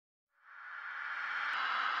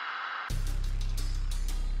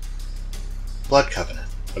Blood Covenant,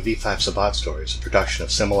 a V5 Sabbat story, is a production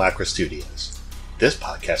of Simulacra Studios. This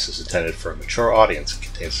podcast is intended for a mature audience and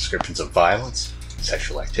contains descriptions of violence,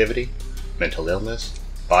 sexual activity, mental illness,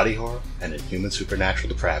 body horror, and inhuman supernatural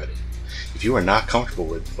depravity. If you are not comfortable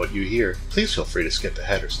with what you hear, please feel free to skip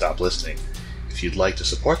ahead or stop listening. If you'd like to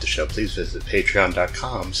support the show, please visit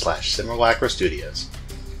patreon.com/Simulacra Studios.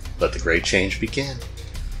 Let the great change begin.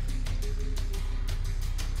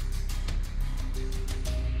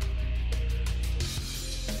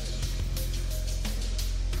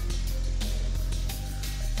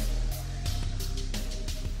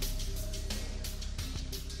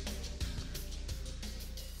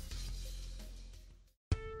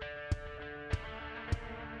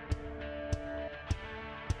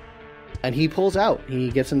 And he pulls out.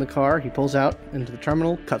 He gets in the car, he pulls out into the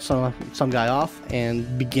terminal, cuts some guy off,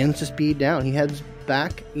 and begins to speed down. He heads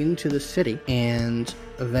back into the city and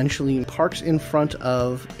eventually parks in front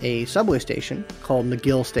of a subway station called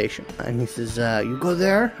McGill Station. And he says, you go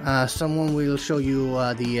there, someone will show you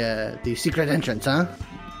the secret entrance, huh?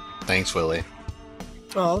 Thanks, Willie.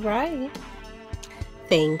 All right.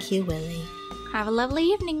 Thank you, Willie. Have a lovely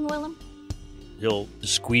evening, Willem. He'll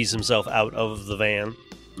squeeze himself out of the van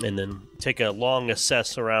and then take a long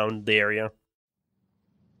assess around the area.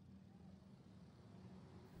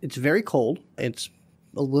 It's very cold. It's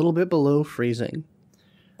a little bit below freezing.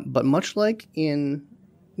 But much like in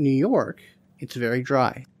New York, it's very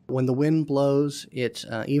dry. When the wind blows, it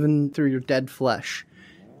even through your dead flesh,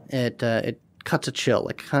 it cuts a chill,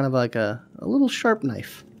 like kind of like a little sharp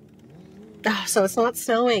knife. Oh, so it's not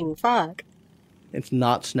snowing. Fuck. It's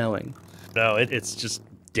not snowing. No, it's just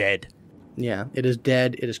dead. Yeah, it is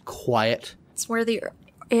dead. It is quiet. It's where the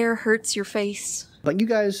air hurts your face. But you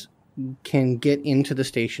guys can get into the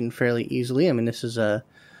station fairly easily. I mean, this is a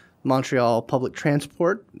Montreal public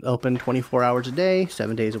transport, open 24 hours a day,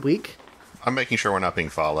 7 days a week. I'm making sure we're not being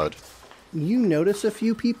followed. You notice a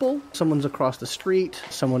few people. Someone's across the street.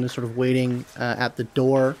 Someone is sort of waiting at the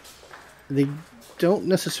door. They don't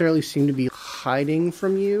necessarily seem to be hiding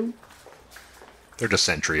from you. They're just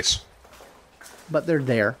sentries. But they're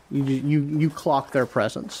there. You clock their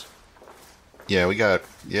presence. Yeah, we got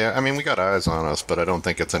eyes on us, but I don't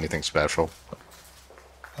think it's anything special.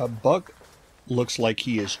 Buck looks like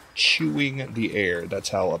he is chewing the air. That's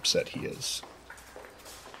how upset he is.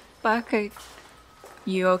 Buck, are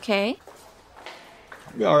you okay?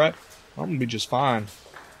 I'll be alright. I'm gonna be just fine.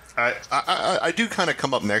 I do kind of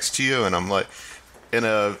come up next to you, and I'm like, in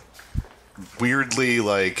a weirdly,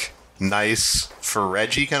 like, nice for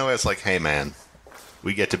Reggie kind of way. It's like, hey, man,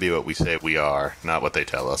 we get to be what we say we are, not what they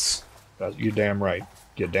tell us. You're damn right.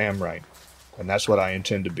 You're damn right. And that's what I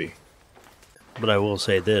intend to be. But I will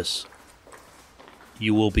say this.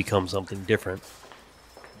 You will become something different.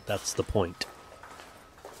 That's the point.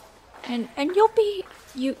 And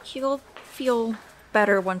you'll feel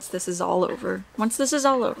better once this is all over.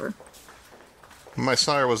 My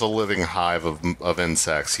sire was a living hive of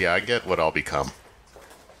insects. Yeah, I get what I'll become.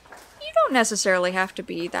 You don't necessarily have to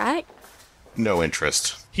be that. No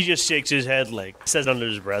interest. He just shakes his head, like, says under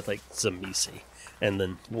his breath, like, Tzimisce, and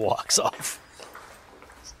then walks off.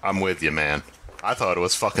 I'm with you, man. I thought it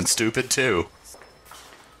was fucking stupid, too.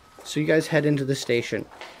 So you guys head into the station.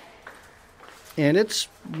 And it's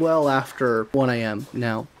well after 1 a.m.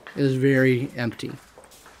 now. It is very empty.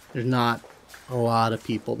 There's not a lot of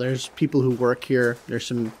people. There's people who work here. There's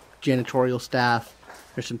some janitorial staff.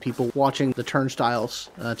 There's some people watching the turnstiles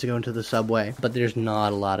to go into the subway. But there's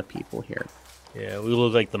not a lot of people here. Yeah, we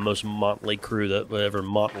look like the most motley crew that would ever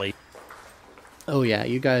motley. Oh yeah,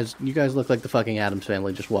 you guys look like the fucking Addams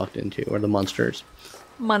Family just walked into, or the Munsters.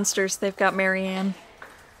 Munsters, they've got Marianne.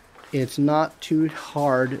 It's not too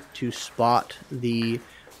hard to spot the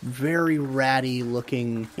very ratty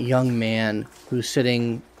looking young man who's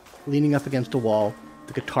sitting, leaning up against a wall,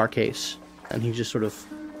 the guitar case, and he's just sort of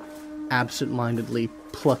absent-mindedly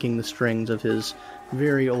plucking the strings of his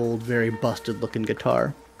very old, very busted looking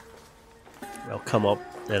guitar. I'll come up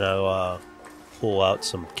and I'll pull out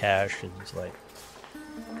some cash, and he's like,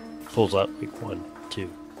 pulls out like 1, 2,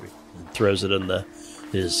 3, and throws it in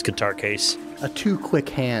his guitar case. A too quick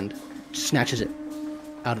hand snatches it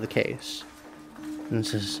out of the case and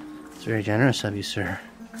says, "It's very generous of you, sir."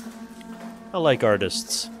 I like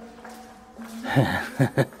artists.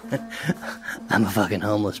 I'm a fucking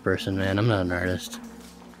homeless person, man. I'm not an artist.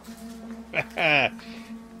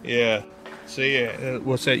 Yeah. See,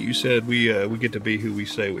 what's that you said? We get to be who we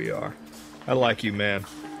say we are. I like you, man.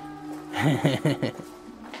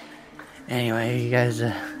 Anyway, you guys,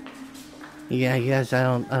 I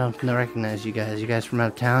don't recognize you guys. You guys from out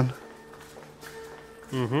of town?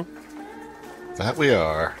 Mm-hmm. That we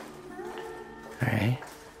are.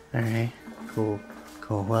 Alright. Cool.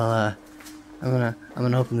 Well, I'm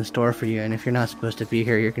gonna open this door for you, and if you're not supposed to be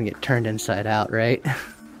here, you're gonna get turned inside out, right?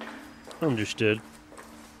 Understood.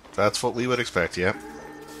 That's what we would expect, yep.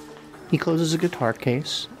 He closes a guitar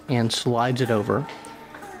case and slides it over,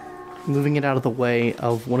 moving it out of the way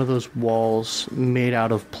of one of those walls made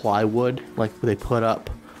out of plywood, like they put up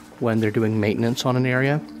when they're doing maintenance on an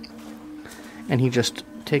area. And he just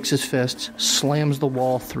takes his fist, slams the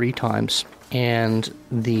wall 3 times, and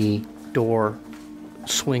the door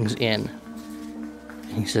swings in.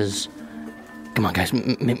 And he says, "Come on, guys,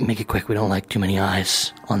 make it quick. We don't like too many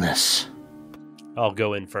eyes on this." I'll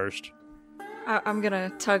go in first. I'm gonna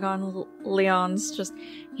tug on Leon's. Just,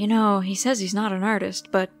 he says he's not an artist,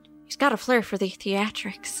 but he's got a flair for the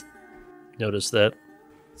theatrics. Notice that.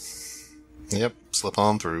 Yep, slip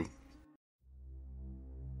on through.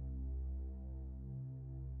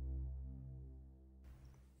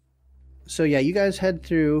 So yeah, you guys head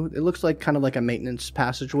through, it looks like kind of like a maintenance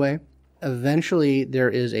passageway. Eventually, there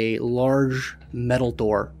is a large metal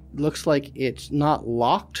door. Looks like it's not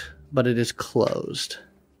locked, but it is closed.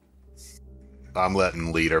 I'm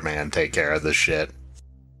letting Leader Man take care of this shit.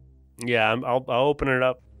 Yeah, I'll open it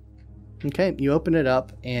up. Okay, you open it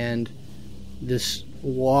up, and this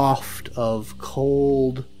waft of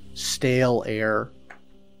cold, stale air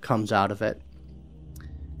comes out of it.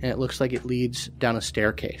 And it looks like it leads down a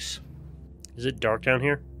staircase. Is it dark down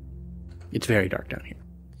here? It's very dark down here.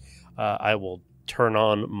 I will turn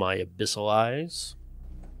on my abyssal eyes.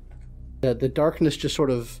 The darkness just sort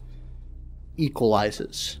of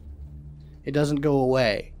equalizes. It doesn't go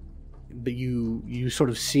away, but you sort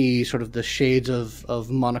of see sort of the shades of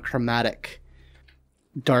monochromatic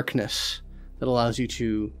darkness that allows you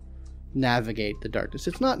to navigate the darkness.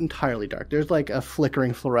 It's not entirely dark. There's like a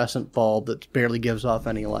flickering fluorescent bulb that barely gives off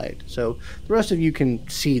any light. So the rest of you can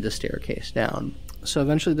see the staircase down. So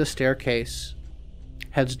eventually the staircase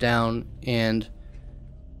heads down and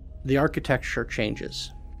the architecture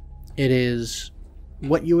changes. It is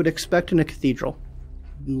what you would expect in a cathedral.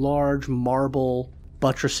 Large marble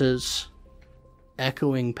buttresses,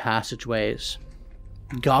 echoing passageways,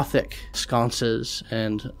 Gothic sconces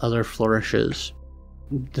and other flourishes.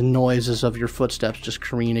 The noises of your footsteps just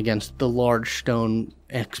careen against the large stone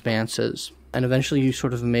expanses. And eventually you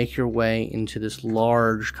sort of make your way into this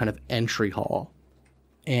large kind of entry hall.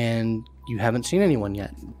 And you haven't seen anyone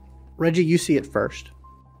yet. Reggie, you see it first.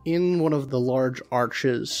 In one of the large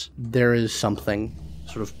arches, there is something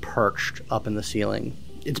sort of perched up in the ceiling.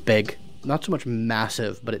 It's big. Not so much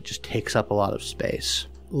massive, but it just takes up a lot of space.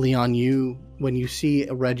 Leon, when you see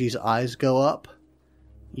Reggie's eyes go up,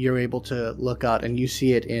 you're able to look out and you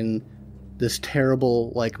see it in this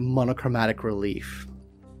terrible, like, monochromatic relief.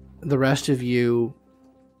 The rest of you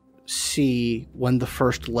see when the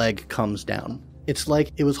first leg comes down. It's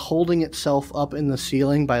like it was holding itself up in the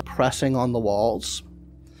ceiling by pressing on the walls.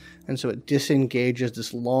 And so it disengages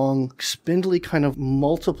this long, spindly kind of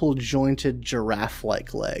multiple jointed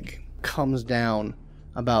giraffe-like leg. Comes down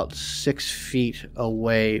about 6 feet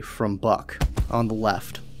away from Buck on the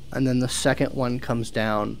left. And then the second one comes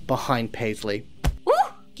down behind Payslee. Woo!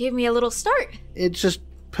 Give me a little start. It's just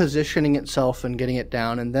positioning itself and getting it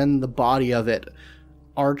down, and then the body of it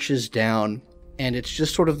arches down, and it's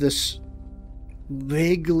just sort of this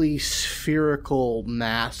vaguely spherical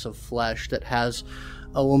mass of flesh that has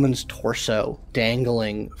a woman's torso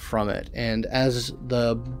dangling from it. And as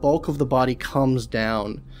the bulk of the body comes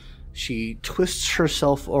down, she twists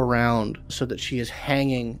herself around so that she is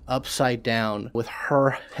hanging upside down with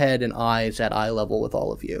her head and eyes at eye level with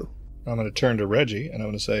all of you. I'm going to turn to Reggie and I'm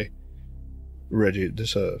going to say, Reggie, is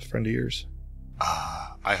this a friend of yours?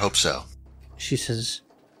 I hope so. She says,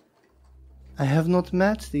 "I have not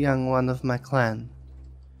met the young one of my clan,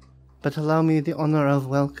 but allow me the honor of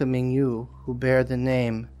welcoming you who bear the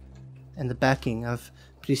name and the backing of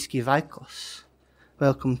Priskivaikos.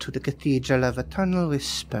 Welcome to the Cathedral of Eternal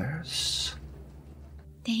Whispers."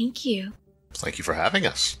 Thank you. Thank you for having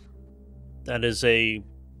us. That is a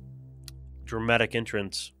dramatic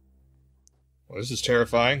entrance. Well, this is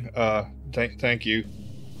terrifying. Thank you.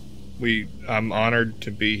 I'm honored to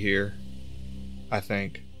be here, I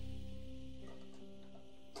think.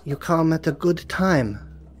 You come at a good time.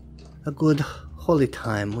 A good holy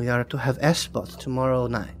time. We are to have Esbot tomorrow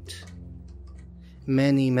night.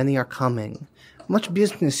 Many are coming. Much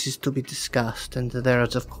business is to be discussed, and there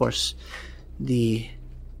is, of course, the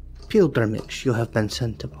pilgrimage you have been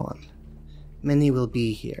sent upon. Many will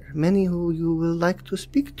be here. Many who you will like to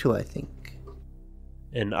speak to, I think.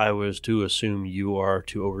 And I was to assume you are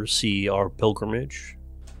to oversee our pilgrimage?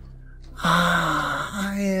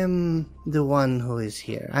 I am the one who is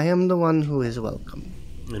here. I am the one who is welcome.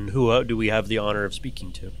 And who do we have the honor of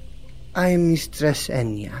speaking to? I am Mistress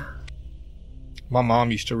Enya. My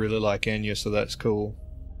mom used to really like Enya, so that's cool.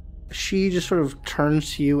 She just sort of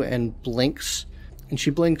turns to you and blinks. And she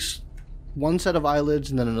blinks one set of eyelids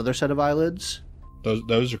and then another set of eyelids.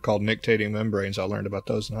 Those are called nictating membranes. I learned about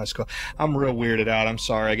those in high school. I'm real weirded out. I'm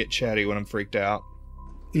sorry. I get chatty when I'm freaked out.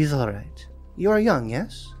 It's all right. You are young,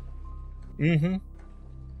 yes? Mm-hmm.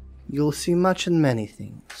 You'll see much and many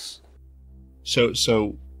things.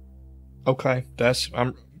 So, okay.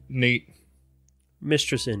 I'm neat.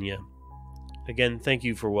 Mistress Enya, again, thank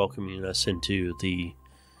you for welcoming us into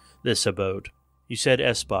this abode. You said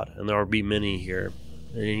S-Spot, and there will be many here.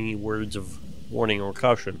 Any words of warning or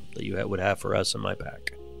caution that you would have for us in my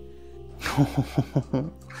pack?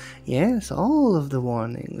 Yes, all of the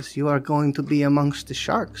warnings. You are going to be amongst the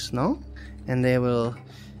sharks, no? And they will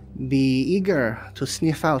be eager to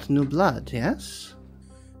sniff out new blood, yes?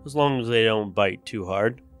 As long as they don't bite too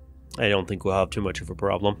hard, I don't think we'll have too much of a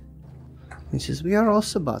problem. We are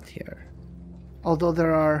also about here. Although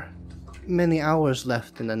there are many hours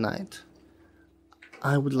left in the night,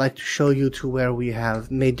 I would like to show you to where we have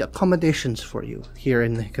made accommodations for you here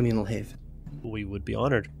in the communal haven. We would be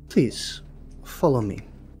honored. Please, follow me.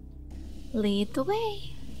 Lead the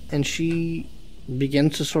way. And she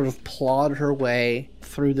begins to sort of plod her way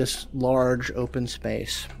through this large open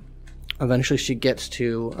space. Eventually she gets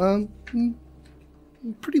to a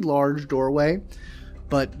pretty large doorway,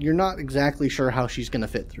 but you're not exactly sure how she's going to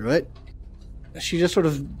fit through it. She just sort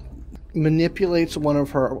of manipulates one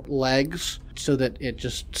of her legs so that it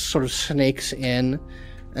just sort of snakes in,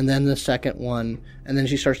 and then the second one, and then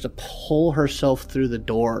she starts to pull herself through the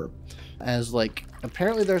door as, like,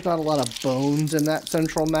 apparently there's not a lot of bones in that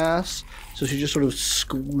central mass, so she just sort of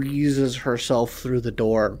squeezes herself through the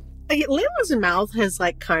door. Layla's mouth has,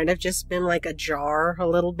 like, kind of just been, like, ajar a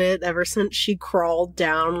little bit ever since she crawled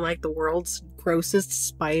down, like, the world's grossest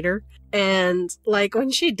spider. And, like,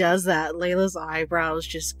 when she does that, Layla's eyebrows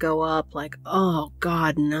just go up, like, oh,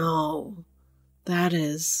 God, no. That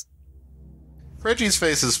is... Reggie's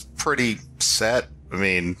face is pretty set. I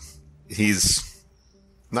mean, he's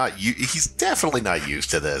definitely not used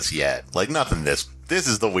to this yet. Like, nothing this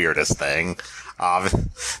is the weirdest thing.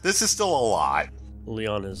 This is still a lot.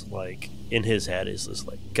 Leon is like, in his head is just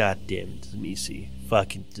like, God damn it, Tzimisce.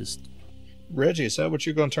 Fucking just... Reggie, is that what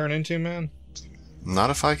you're going to turn into, man?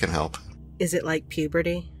 Not if I can help. Is it like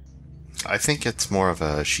puberty? I think it's more of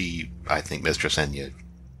I think Mistress Enya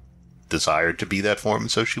desired to be that form,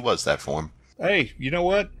 so she was that form. Hey, you know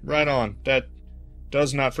what? Right on. That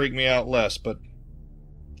does not freak me out less, but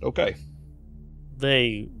okay.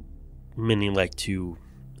 Many like to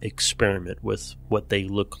experiment with what they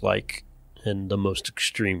look like in the most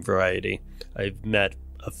extreme variety. I've met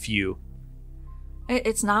a few.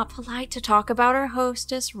 It's not polite to talk about our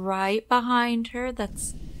hostess right behind her.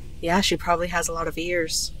 Yeah, she probably has a lot of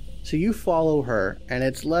ears. So you follow her, and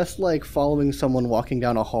it's less like following someone walking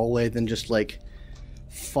down a hallway than just like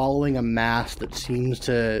following a mass that seems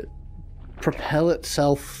to propel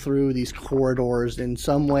itself through these corridors in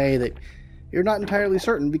some way that you're not entirely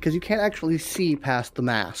certain because you can't actually see past the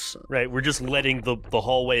mass. Right, we're just letting the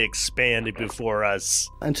hallway expand before us.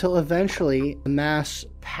 Until eventually the mass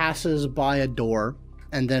passes by a door,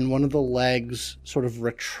 and then one of the legs sort of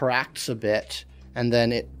retracts a bit, and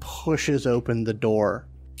then it pushes open the door.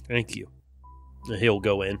 Thank you. He'll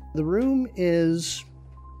go in. The room is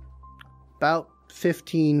about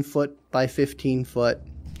 15 foot by 15 foot.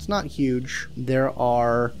 It's not huge. There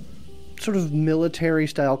are sort of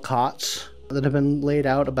military-style cots that have been laid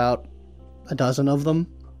out, about a dozen of them.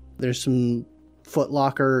 There's some foot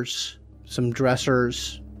lockers, some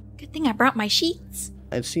dressers. Good thing I brought my sheets.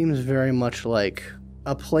 It seems very much like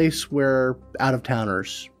a place where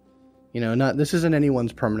out-of-towners, this isn't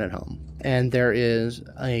anyone's permanent home. And there is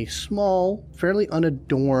a small, fairly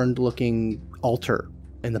unadorned looking altar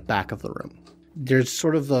in the back of the room. There's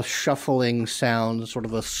sort of a shuffling sound, sort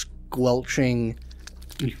of a squelching.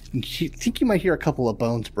 You think you might hear a couple of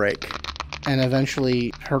bones break. And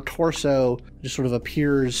eventually her torso just sort of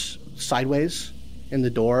appears sideways in the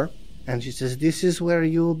door. And she says, "This is where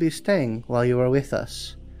you will be staying while you are with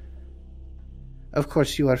us. Of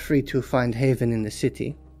course, you are free to find haven in the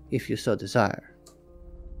city, if you so desire.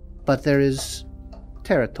 But there is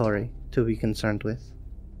territory to be concerned with.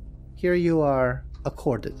 Here you are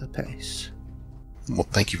accorded a place." Well,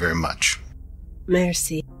 thank you very much.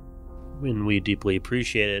 Merci. And we deeply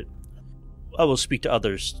appreciate it. I will speak to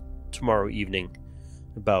others tomorrow evening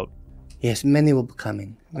about... Yes, many will be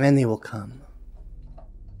coming. Many will come.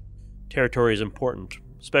 Territory is important,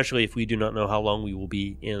 especially if we do not know how long we will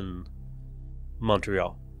be in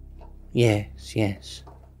Montreal. Yes, yes.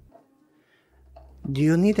 Do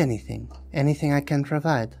you need anything? Anything I can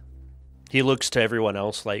provide? He looks to everyone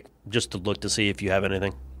else, like, just to look to see if you have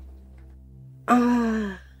anything.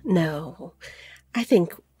 No. I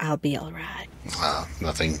think I'll be all right.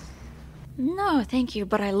 Nothing. No, thank you,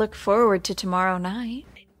 but I look forward to tomorrow night.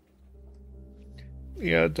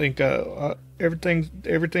 Yeah, I think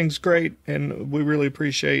everything's great, and we really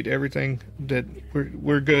appreciate everything. That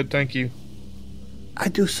we're good, thank you. I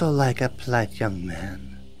do so like a polite young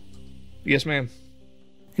man. Yes, ma'am.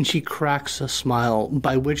 And she cracks a smile,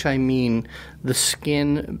 by which I mean the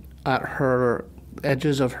skin at her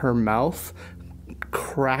edges of her mouth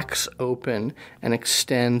cracks open and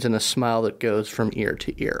extends in a smile that goes from ear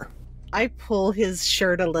to ear. I pull his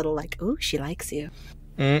shirt a little like, ooh, she likes you.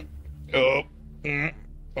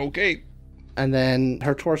 Okay. And then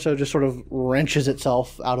her torso just sort of wrenches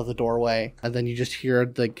itself out of the doorway, and then you just hear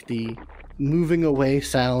the moving away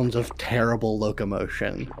sounds of terrible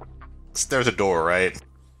locomotion. There's a door, right?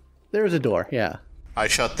 There's a door, yeah. I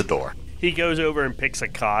shut the door. He goes over and picks a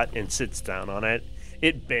cot and sits down on it.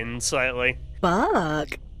 It bends slightly.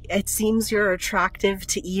 Buck, it seems you're attractive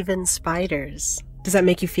to even spiders. Does that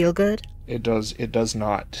make you feel good? It does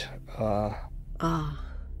not.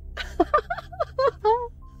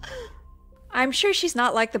 I'm sure she's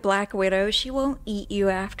not like the Black Widow. She won't eat you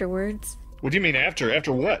afterwards. What do you mean after?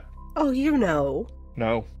 After what? Oh, you know.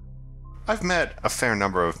 No. I've met a fair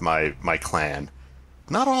number of my clan.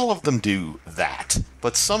 Not all of them do that,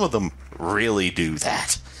 but some of them really do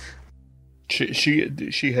that.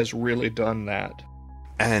 She has really done that.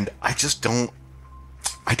 And I just don't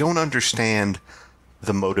understand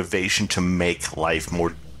the motivation to make life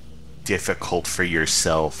more difficult for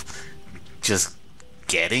yourself. Just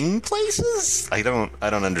getting places? I don't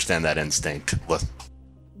understand that instinct.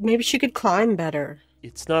 Maybe she could climb better.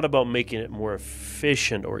 It's not about making it more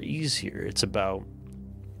efficient or easier. It's about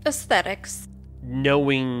Aesthetics.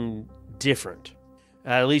 knowing different.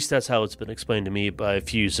 At least that's how it's been explained to me by a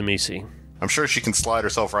few Tzimisce. I'm sure she can slide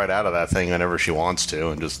herself right out of that thing whenever she wants to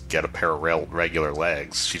and just get a pair of regular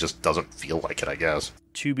legs. She just doesn't feel like it, I guess.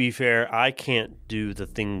 To be fair, I can't do the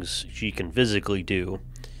things she can physically do,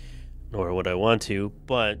 nor would I want to,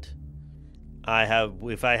 but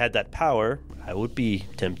if I had that power, I would be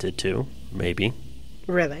tempted to, maybe.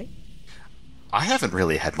 Really? I haven't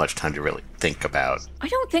really had much time to really think about. I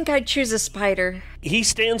don't think I'd choose a spider. He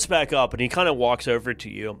stands back up and he kind of walks over to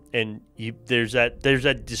you, and there's that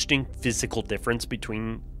distinct physical difference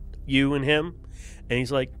between you and him, and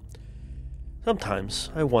he's like, sometimes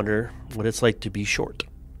I wonder what it's like to be short.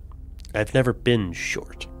 I've never been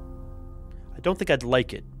short. I don't think I'd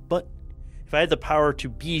like it, but if I had the power to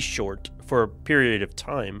be short for a period of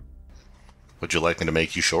time... Would you like me to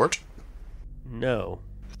make you short? No.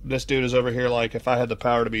 This dude is over here like, if I had the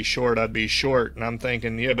power to be short, I'd be short. And I'm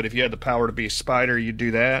thinking, yeah, but if you had the power to be a spider, you'd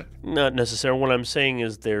do that? Not necessarily. What I'm saying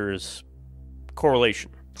is there's correlation.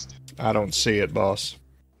 I don't see it, boss.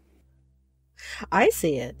 I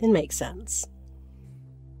see it. It makes sense.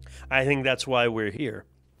 I think that's why we're here.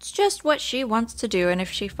 It's just what she wants to do, and if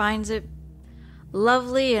she finds it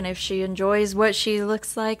lovely and if she enjoys what she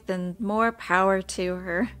looks like, then more power to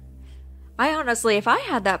her. I honestly, if I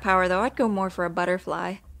had that power, though, I'd go more for a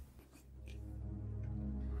butterfly.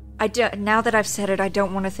 Now that I've said it, I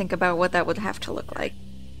don't want to think about what that would have to look like.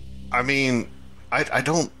 I mean, I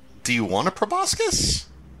don't... Do you want a proboscis?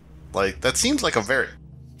 Like, that seems like a very...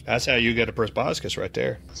 That's how you get a proboscis right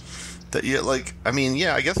there.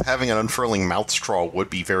 I guess having an unfurling mouth straw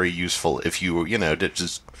would be very useful if you,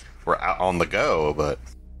 just were out on the go, but...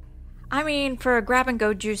 I mean, for a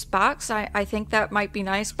grab-and-go juice box, I think that might be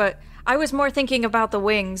nice, but I was more thinking about the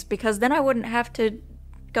wings, because then I wouldn't have to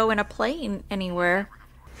go in a plane anywhere.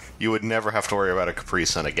 You would never have to worry about a Capri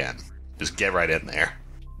Sun again. Just get right in there.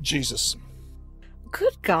 Jesus.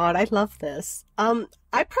 Good God, I love this.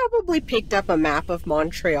 I probably picked up a map of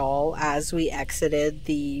Montreal as we exited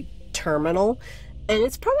the terminal, and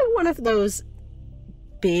it's probably one of those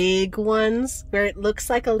big ones where it looks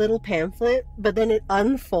like a little pamphlet, but then it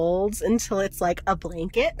unfolds until it's like a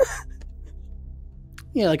blanket.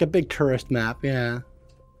 Yeah, like a big tourist map, yeah.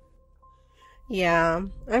 Yeah,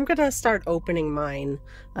 I'm gonna start opening mine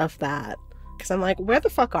of that, because I'm like, where the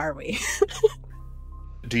fuck are we?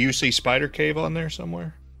 Do you see Spider Cave on there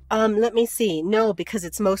somewhere? Let me see. No, because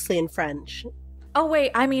it's mostly in French. Oh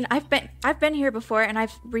wait, I mean, I've been here before, and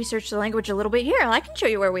I've researched the language a little bit. Here, I can show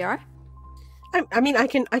you where we are.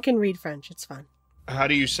 I can read French. It's fine. How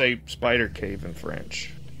do you say Spider Cave in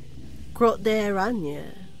French? Grotte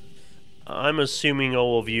d'Aragne. I'm assuming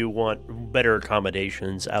all of you want better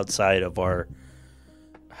accommodations outside of our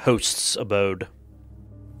host's abode.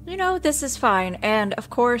 This is fine. And of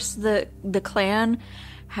course, the clan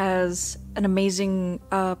has an amazing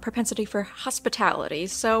propensity for hospitality,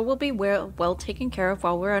 so we'll be well taken care of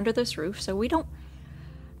while we're under this roof. So we don't...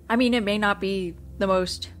 it may not be the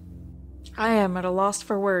most... I am at a loss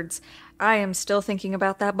for words. I am still thinking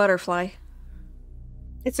about that butterfly.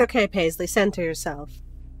 It's okay, Payslee. Center yourself.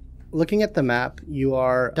 Looking at the map, you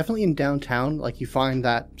are definitely in downtown. Like, you find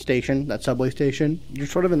that station, that subway station. You're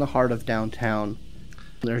sort of in the heart of downtown.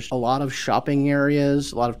 There's a lot of shopping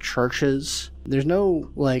areas, a lot of churches. There's no,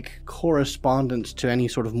 correspondence to any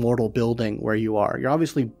sort of mortal building where you are. You're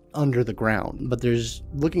obviously under the ground, but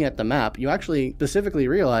looking at the map, you actually specifically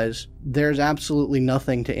realize there's absolutely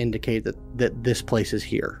nothing to indicate that this place is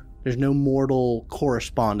here. There's no mortal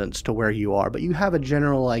correspondence to where you are, but you have a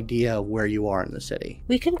general idea of where you are in the city.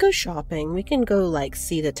 We can go shopping. We can go,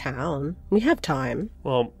 see the town. We have time.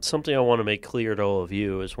 Well, something I want to make clear to all of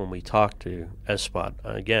you is when we talk to Espot,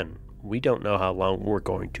 again, we don't know how long we're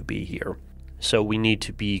going to be here. So we need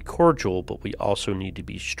to be cordial, but we also need to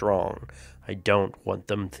be strong. I don't want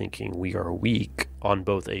them thinking we are weak on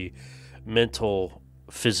both a mental,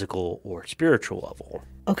 physical, or spiritual level.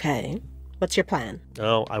 Okay. What's your plan?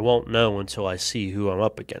 No, I won't know until I see who I'm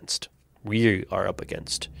up against. We are up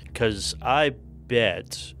against. Because I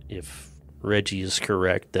bet, if Reggie is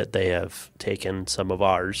correct, that they have taken some of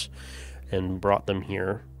ours and brought them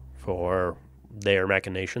here for their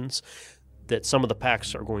machinations, that some of the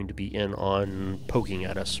packs are going to be in on poking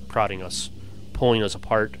at us, prodding us, pulling us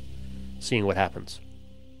apart, seeing what happens.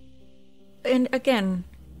 And again,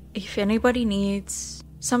 if anybody needs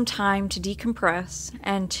some time to decompress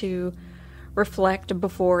and to reflect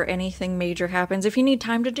before anything major happens, if you need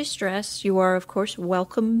time to distress, you are of course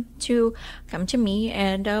welcome to come to me,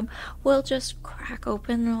 and we'll just crack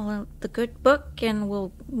open the good book and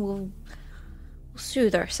we'll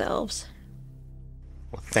soothe ourselves.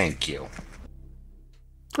 Well, thank you.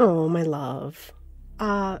 Oh, my love.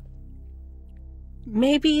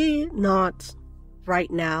 Maybe not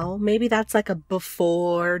right now. Maybe that's like a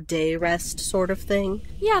before day rest sort of thing.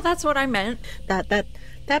 Yeah, that's what I meant.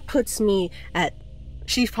 That puts me at...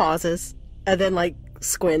 She pauses and then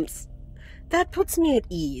squints. That puts me at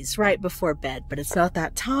ease right before bed, but it's not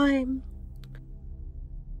that time.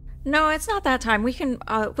 No, it's not that time. We can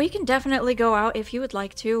definitely go out if you would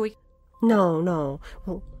like to. No.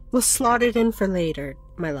 We'll slot it in for later,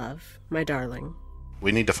 my love, my darling.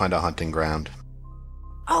 We need to find a hunting ground.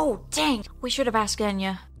 Oh, dang! We should have asked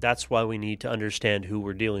Enya. That's why we need to understand who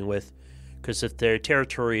we're dealing with, because if their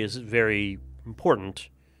territory is very important,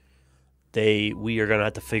 we are going to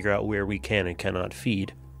have to figure out where we can and cannot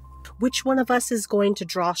feed. Which one of us is going to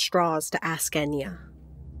draw straws to ask Enya?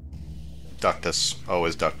 Ductus.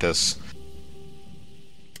 Always Ductus.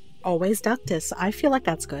 Always Ductus. I feel like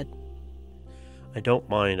that's good. I don't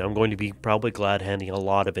mind. I'm going to be probably glad handing a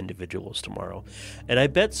lot of individuals tomorrow. And I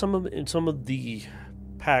bet some of the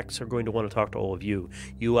packs are going to want to talk to all of you.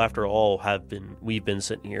 You, after all, we've been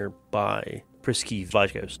sitting here by Prisky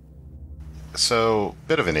Vajgos. So,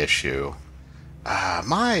 bit of an issue.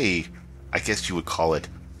 I guess you would call it,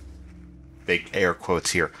 big air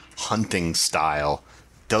quotes here, hunting style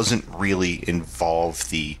doesn't really involve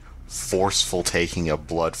the forceful taking of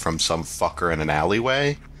blood from some fucker in an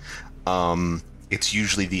alleyway. It's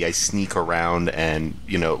usually I sneak around and,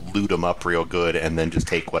 loot them up real good and then just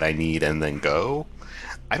take what I need and then go.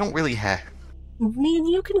 I don't really have... Me and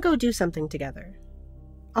you can go do something together.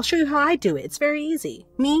 I'll show you how I do it. It's very easy.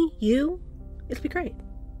 Me, you, it'll be great.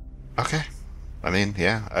 Okay.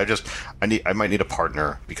 Yeah. I might need a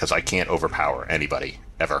partner because I can't overpower anybody,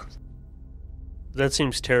 ever. That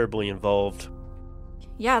seems terribly involved.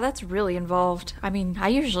 Yeah, that's really involved. I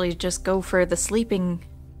usually just go for the sleeping...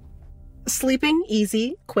 Sleeping,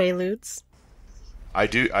 easy, quaaludes. I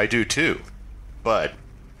do too. But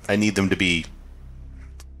I need them to be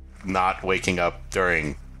not waking up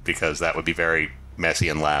during, because that would be very messy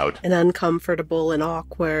and loud. And uncomfortable and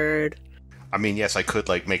awkward. Yes, I could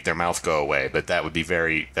make their mouth go away, but that would be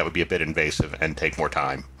a bit invasive and take more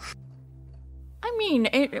time.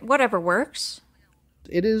 Whatever works.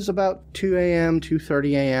 It is about 2 a.m.,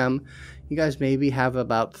 2:30 a.m. You guys maybe have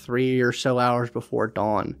about 3 or so hours before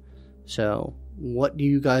dawn. So, what do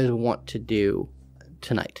you guys want to do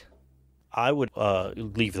tonight? I would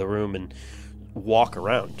leave the room and walk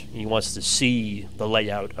around. He wants to see the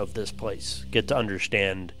layout of this place, get to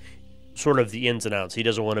understand sort of the ins and outs. He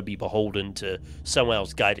doesn't want to be beholden to someone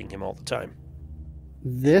else guiding him all the time.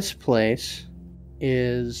 This place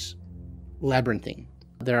is labyrinthine.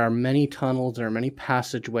 There are many tunnels, there are many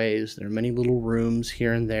passageways, there are many little rooms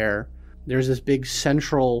here and there. There's this big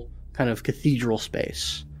central kind of cathedral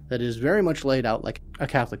space that is very much laid out like a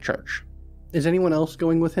Catholic church. Is anyone else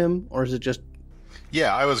going with him, or is it just...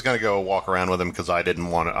 Yeah, I was going to go walk around with him because I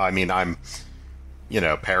didn't want to... I mean, I'm,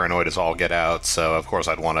 paranoid as all get out, so of course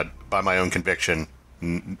I'd want to, by my own conviction,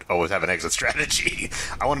 always have an exit strategy.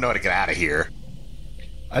 I want to know how to get out of here.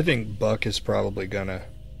 I think Buck is probably going to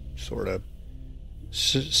sort of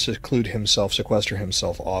sequester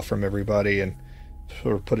himself off from everybody and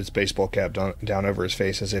sort of put his baseball cap down over his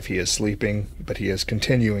face as if he is sleeping, but he is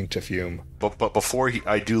continuing to fume. But before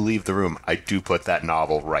I do leave the room, I do put that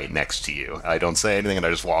novel right next to you. I don't say anything and I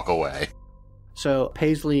just walk away. So,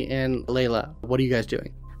 Payslee and Layla, what are you guys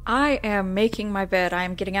doing? I am making my bed. I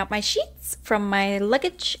am getting out my sheets from my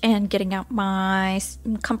luggage and getting out my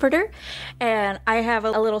comforter. And I have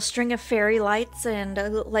a little string of fairy lights and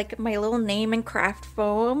like my little name in craft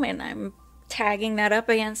foam, and I'm tagging that up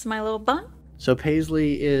against my little bunk. So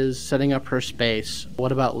Payslee is setting up her space.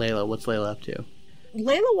 What about Layla? What's Layla up to?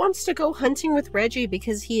 Layla wants to go hunting with Reggie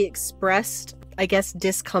because he expressed, I guess,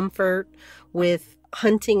 discomfort with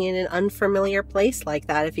hunting in an unfamiliar place like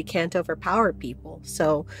that if he can't overpower people.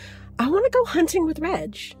 So I want to go hunting with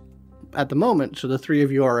Reg. At the moment, so the three of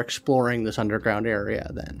you are exploring this underground area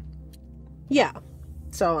then? Yeah.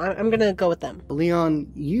 So I'm going to go with them.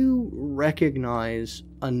 Leon, you recognize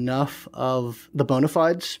enough of the bona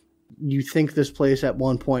fides. You think this place at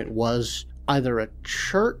one point was either a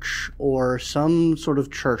church or some sort of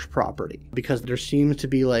church property, because there seems to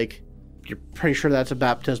be like, you're pretty sure that's a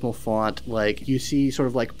baptismal font. Like, you see sort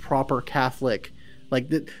of like proper Catholic,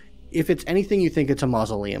 like, if it's anything, you think it's a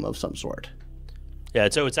mausoleum of some sort. Yeah,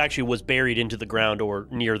 so it actually was buried into the ground or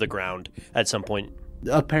near the ground at some point.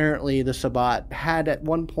 Apparently, the Sabbat had at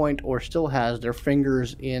one point, or still has, their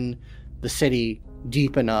fingers in the city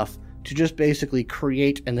deep enough to just basically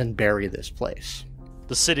create and then bury this place.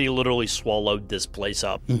 The city literally swallowed this place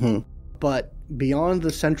up. Mm-hmm. But beyond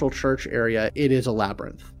the central church area, it is a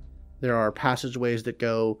labyrinth. There are passageways that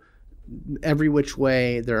go every which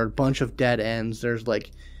way. There are a bunch of dead ends. There's like,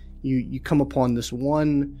 you come upon this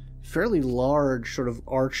one fairly large sort of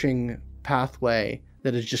arching pathway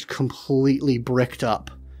that is just completely bricked up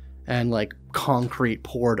and like concrete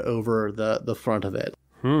poured over the front of it.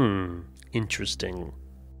 Interesting.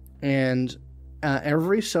 And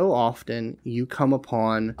every so often you come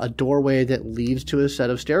upon a doorway that leads to a set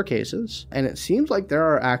of staircases, and it seems like there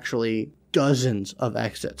are actually dozens of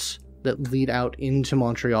exits that lead out into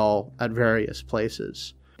Montreal at various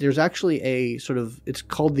places. There's actually a sort of, it's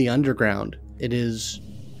called the Underground. It is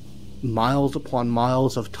miles upon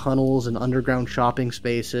miles of tunnels and underground shopping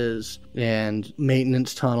spaces and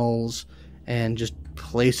maintenance tunnels and just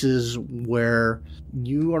places where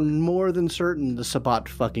you are more than certain the Sabbat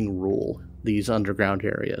fucking rule these underground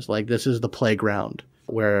areas. Like, this is the playground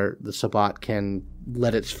where the Sabbat can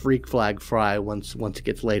let its freak flag fly once it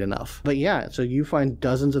gets late enough. But yeah, so you find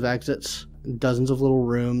dozens of exits, dozens of little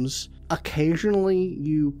rooms. Occasionally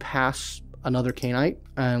you pass another Canite,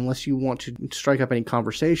 unless you want to strike up any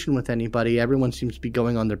conversation with anybody. Everyone seems to be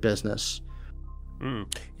going on their business.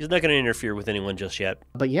 He's not going to interfere with anyone just yet.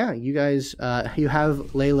 But yeah, you guys, you have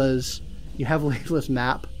Layla's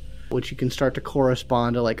map, which you can start to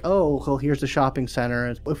correspond to, like, oh, well, here's the shopping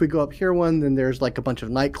center. If we go up here one, then there's like a bunch of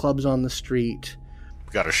nightclubs on the street.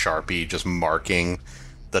 We got a Sharpie just marking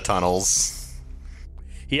the tunnels.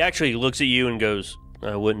 He actually looks at you and goes,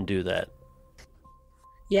 I wouldn't do that.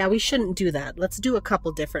 Yeah, we shouldn't do that. Let's do a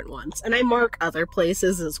couple different ones. And I mark other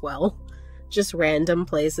places as well. Just random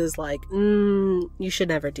places like, you should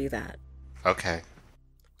never do that. Okay.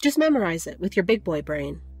 Just memorize it with your big boy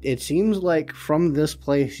brain. It seems like from this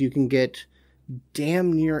place you can get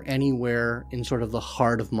damn near anywhere in sort of the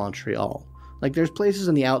heart of Montreal. Like, there's places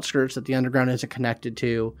in the outskirts that the underground isn't connected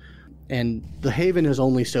to, and the Haven is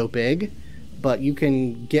only so big, but you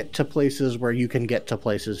can get to places where you can get to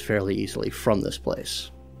places fairly easily from this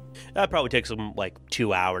place. That probably takes them like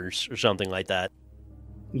 2 hours or something like that.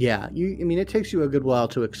 Yeah, it takes you a good while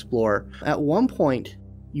to explore. At one point,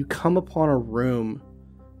 you come upon a room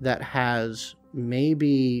that has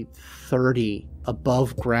maybe 30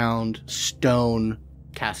 above ground stone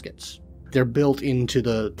caskets. They're built into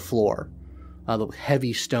the floor, the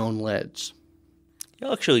heavy stone lids.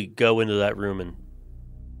 You'll actually go into that room, and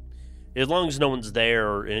as long as no one's there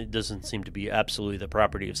or it doesn't seem to be absolutely the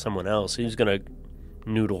property of someone else, he's going to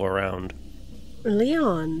noodle around.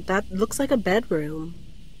 Leon, that looks like a bedroom.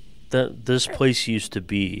 This place used to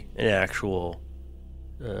be an actual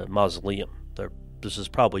mausoleum. This is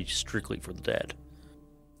probably strictly for the dead.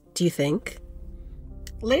 Do you think?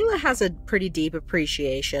 Layla has a pretty deep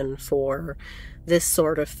appreciation for this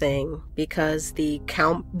sort of thing because the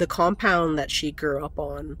compound that she grew up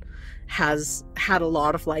on has had a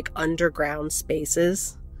lot of like underground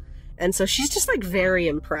spaces. And so she's just like very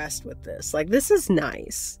impressed with this. Like, this is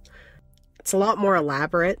nice. It's a lot more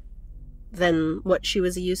elaborate than what she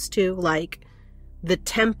was used to. Like, the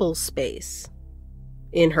temple space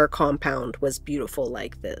in her compound was beautiful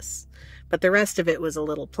like this. But the rest of it was a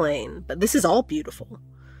little plain. But this is all beautiful.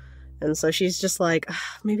 And so she's just like,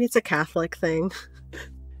 maybe it's a Catholic thing.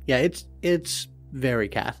 Yeah, it's very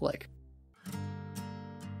Catholic.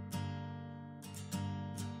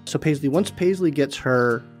 So Payslee, once Payslee gets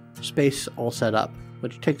her space all set up,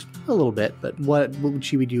 which takes a little bit, but what would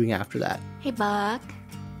she be doing after that? Hey, Buck.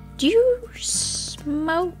 Do you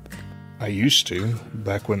smoke? I used to,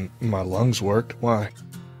 back when my lungs worked. Why?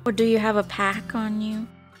 Or do you have a pack on you?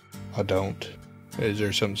 I don't. Is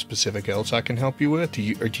there something specific else I can help you with? Do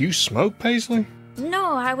you smoke, Payslee?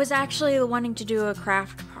 No, I was actually wanting to do a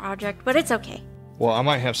craft project, but it's okay. Well, I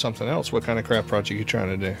might have something else. What kind of craft project are you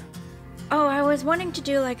trying to do? Oh, I was wanting to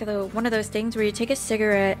do like one of those things where you take a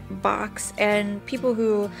cigarette box and people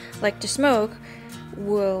who like to smoke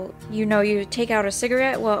will, you take out a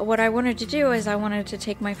cigarette. Well, what I wanted to do is I wanted to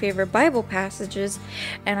take my favorite Bible passages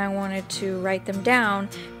and I wanted to write them down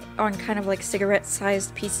on kind of like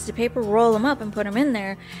cigarette-sized pieces of paper, roll them up and put them in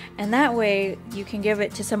there, and that way you can give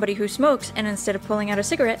it to somebody who smokes, and instead of pulling out a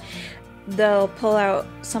cigarette, they'll pull out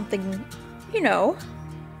something,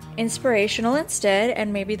 inspirational instead,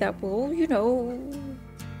 and maybe that will,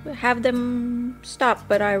 have them stop.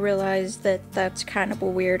 But I realized that that's kind of a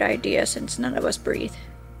weird idea since none of us breathe.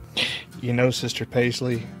 Sister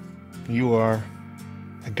Payslee, you are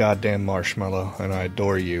a goddamn marshmallow, and I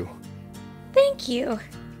adore you. Thank you.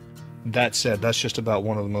 That said, that's just about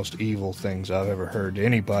one of the most evil things I've ever heard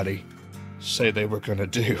anybody say they were going to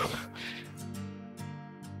do.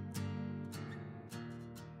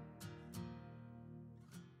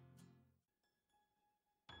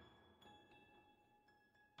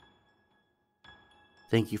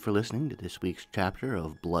 Thank you for listening to this week's chapter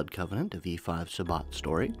of Blood Covenant, a V5 Sabbat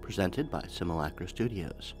story, presented by Simulacra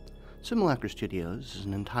Studios. Simulacra Studios is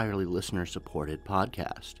an entirely listener-supported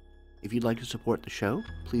podcast. If you'd like to support the show,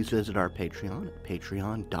 please visit our Patreon at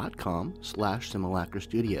patreon.com/Simulacra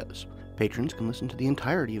Studios. Patrons can listen to the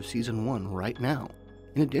entirety of Season 1 right now,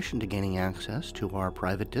 in addition to gaining access to our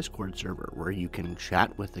private Discord server, where you can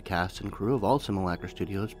chat with the cast and crew of all Simulacra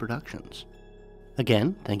Studios productions.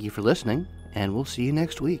 Again, thank you for listening, and we'll see you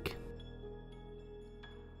next week.